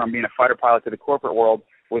transitioned from being a fighter pilot to the corporate world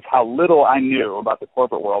was how little I knew about the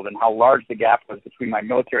corporate world and how large the gap was between my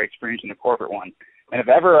military experience and the corporate one. And if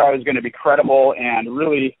ever I was going to be credible and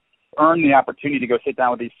really earn the opportunity to go sit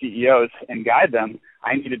down with these CEOs and guide them,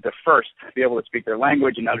 I needed to first be able to speak their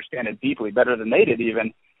language and understand it deeply, better than they did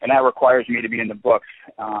even, and that requires me to be in the books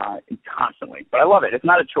constantly. But I love it. It's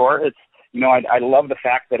not a chore. It's, I love the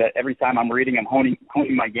fact that every time I'm reading, I'm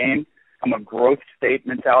honing my game. I'm a growth state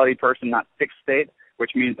mentality person, not fixed state,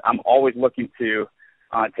 which means I'm always looking to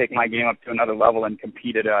take my game up to another level and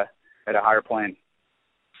compete at a higher plane.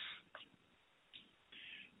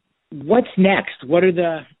 What's next? What are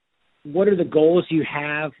the goals you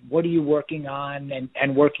have? What are you working on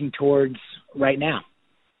and working towards right now?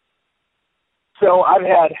 So I've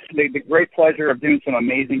had the great pleasure of doing some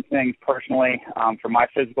amazing things personally for my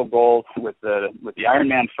physical goals with the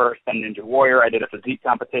Ironman first and Ninja Warrior. I did a physique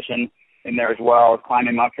competition in there as well,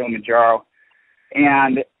 climbing Mount Kilimanjaro.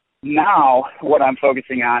 And now what I'm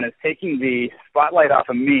focusing on is taking the spotlight off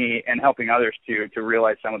of me and helping others to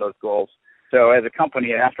realize some of those goals. So as a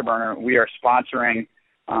company at Afterburner, we are sponsoring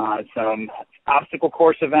some obstacle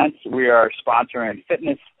course events. We are sponsoring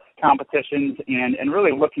fitness competitions and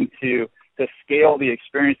really looking to scale the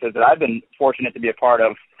experiences that I've been fortunate to be a part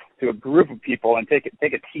of to a group of people and take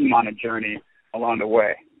a team on a journey along the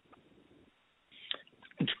way.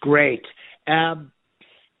 It's great.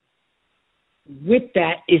 With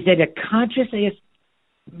that, is it a conscious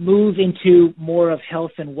move into more of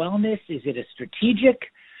health and wellness? Is it a strategic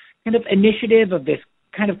kind of initiative of this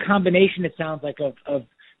kind of combination, it sounds like, of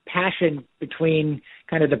passion between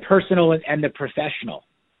kind of the personal and the professional?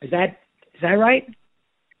 Is that right?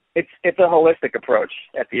 It's a holistic approach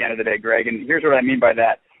at the end of the day, Greg, and here's what I mean by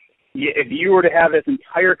that. If you were to have this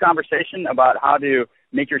entire conversation about how to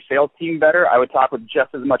make your sales team better, I would talk with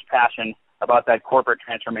just as much passion about that corporate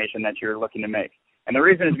transformation that you're looking to make. And the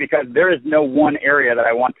reason is because there is no one area that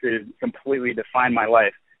I want to completely define my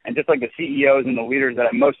life. And just like the CEOs and the leaders that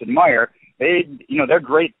I most admire, they're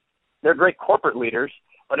great corporate leaders,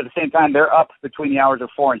 but at the same time, they're up between the hours of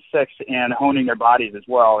 4 and 6 and honing their bodies as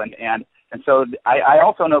well. And so I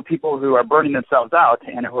also know people who are burning themselves out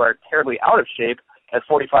and who are terribly out of shape at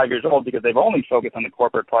 45 years old because they've only focused on the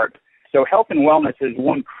corporate part. So health and wellness is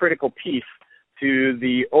one critical piece to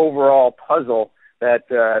the overall puzzle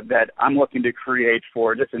that I'm looking to create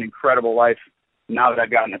for just an incredible life now that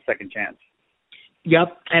I've gotten a second chance.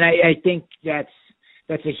 Yep, and I think that's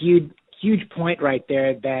a huge point right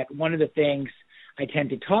there, that one of the things I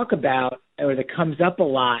tend to talk about, or that comes up a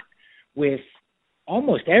lot with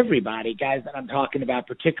almost everybody, guys that I'm talking about,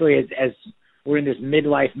 particularly as we're in this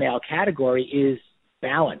midlife male category, is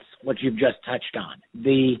balance, what you've just touched on.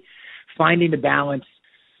 The finding the balance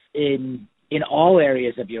in all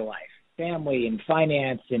areas of your life, family and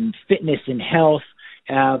finance and fitness and health,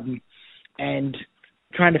 and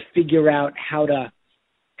trying to figure out how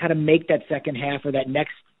to make that second half or that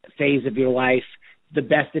next phase of your life the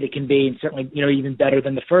best that it can be, and certainly, even better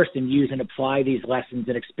than the first, and use and apply these lessons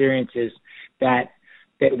and experiences that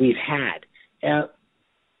we've had.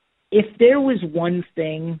 If there was one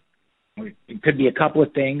thing, or it could be a couple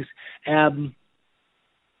of things, that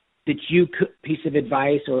you could, piece of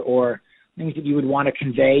advice or things that you would want to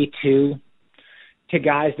convey to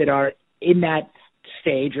guys that are in that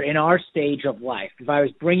stage or in our stage of life, if I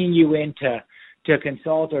was bringing you in to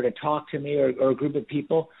consult or to talk to me or a group of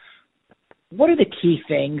people, what are the key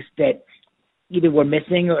things that either we're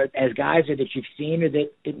missing or as guys, or that you've seen, or that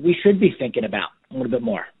we should be thinking about a little bit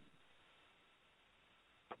more?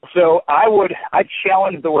 So I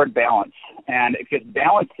challenge the word balance, and because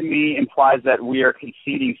balance to me implies that we are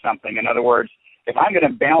conceding something. In other words, if I'm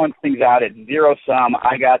going to balance things out at zero sum,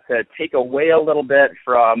 I got to take away a little bit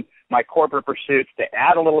from my corporate pursuits to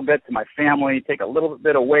add a little bit to my family, take a little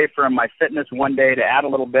bit away from my fitness one day to add a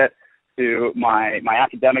little bit to my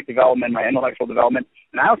academic development, my intellectual development.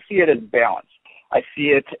 And I don't see it as balance. I see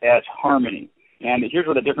it as harmony. And here's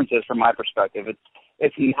what the difference is from my perspective.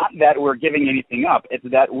 It's not that we're giving anything up. It's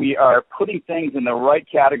that we are putting things in the right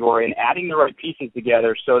category and adding the right pieces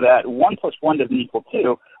together so that 1 + 1 doesn't equal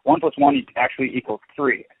 2. 1 + 1 actually equals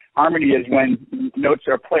 3. Harmony is when notes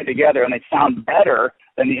are played together and they sound better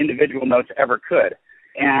than the individual notes ever could.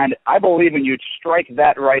 And I believe when you strike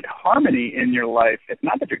that right harmony in your life, it's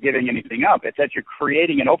not that you're giving anything up. It's that you're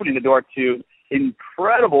creating and opening the door to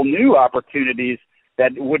incredible new opportunities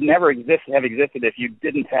that would never have existed if you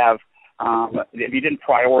didn't have if you didn't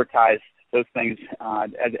prioritize those things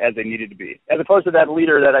as they needed to be. As opposed to that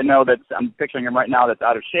leader that I know I'm picturing him right now that's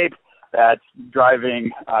out of shape, that's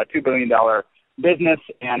driving a $2 billion business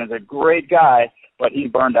and is a great guy, but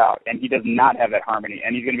he's burned out and he does not have that harmony.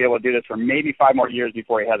 And he's going to be able to do this for maybe 5 more years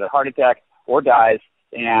before he has a heart attack or dies.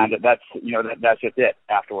 And that's just it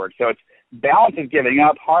afterwards. So it's balance is giving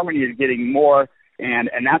up, harmony is getting more. And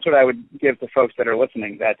that's what I would give to folks that are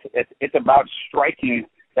listening, that it's about striking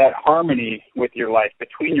that harmony with your life,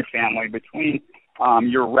 between your family, between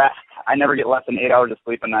your rest. I never get less than 8 hours of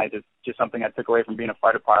sleep a night. It's just something I took away from being a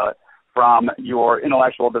fighter pilot, from your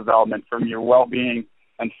intellectual development, from your well-being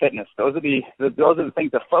and fitness. Those are the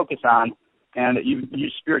things to focus on, and you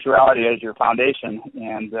use spirituality as your foundation,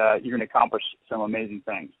 and you're going to accomplish some amazing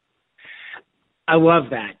things. I love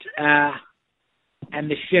that. And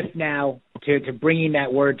the shift now to bringing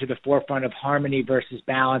that word to the forefront of harmony versus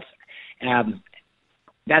balance.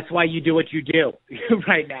 That's why you do what you do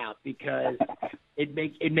right now, because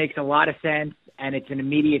it makes a lot of sense, and it's an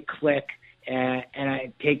immediate click, and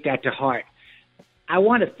I take that to heart. I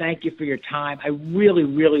want to thank you for your time. I really,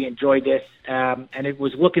 really enjoyed this, and it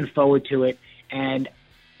was looking forward to it, and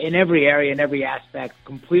in every area, in every aspect,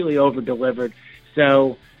 completely over-delivered.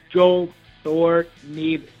 So, Joel, Thor,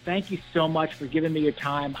 Nev, thank you so much for giving me your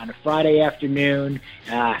time on a Friday afternoon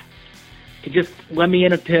to just let me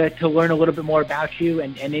in to learn a little bit more about you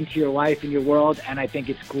and into your life and your world. And I think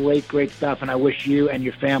it's great stuff. And I wish you and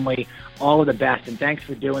your family all of the best. And thanks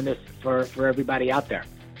for doing this for everybody out there.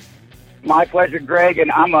 My pleasure, Greg.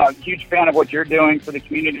 And I'm a huge fan of what you're doing for the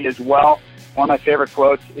community as well. One of my favorite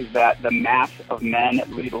quotes is that the mass of men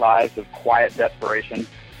lead lives of quiet desperation,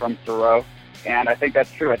 from Thoreau. And I think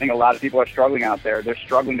that's true. I think a lot of people are struggling out there. They're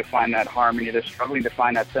struggling to find that harmony. They're struggling to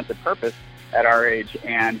find that sense of purpose at our age.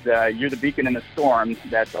 And you're the beacon in the storm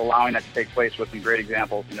that's allowing that to take place with some great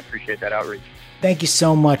examples, and appreciate that outreach. Thank you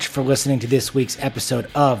so much for listening to this week's episode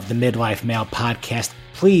of the Midlife Male Podcast.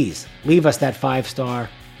 Please leave us that 5-star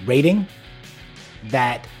rating,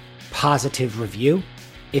 that positive review.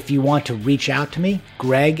 If you want to reach out to me,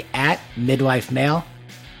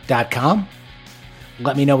 greg@midlifemale.com.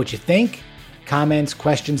 Let me know what you think. Comments,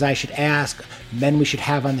 questions I should ask, men we should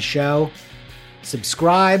have on the show.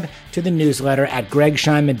 Subscribe to the newsletter at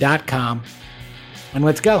gregscheinman.com. And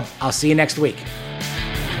let's go. I'll see you next week.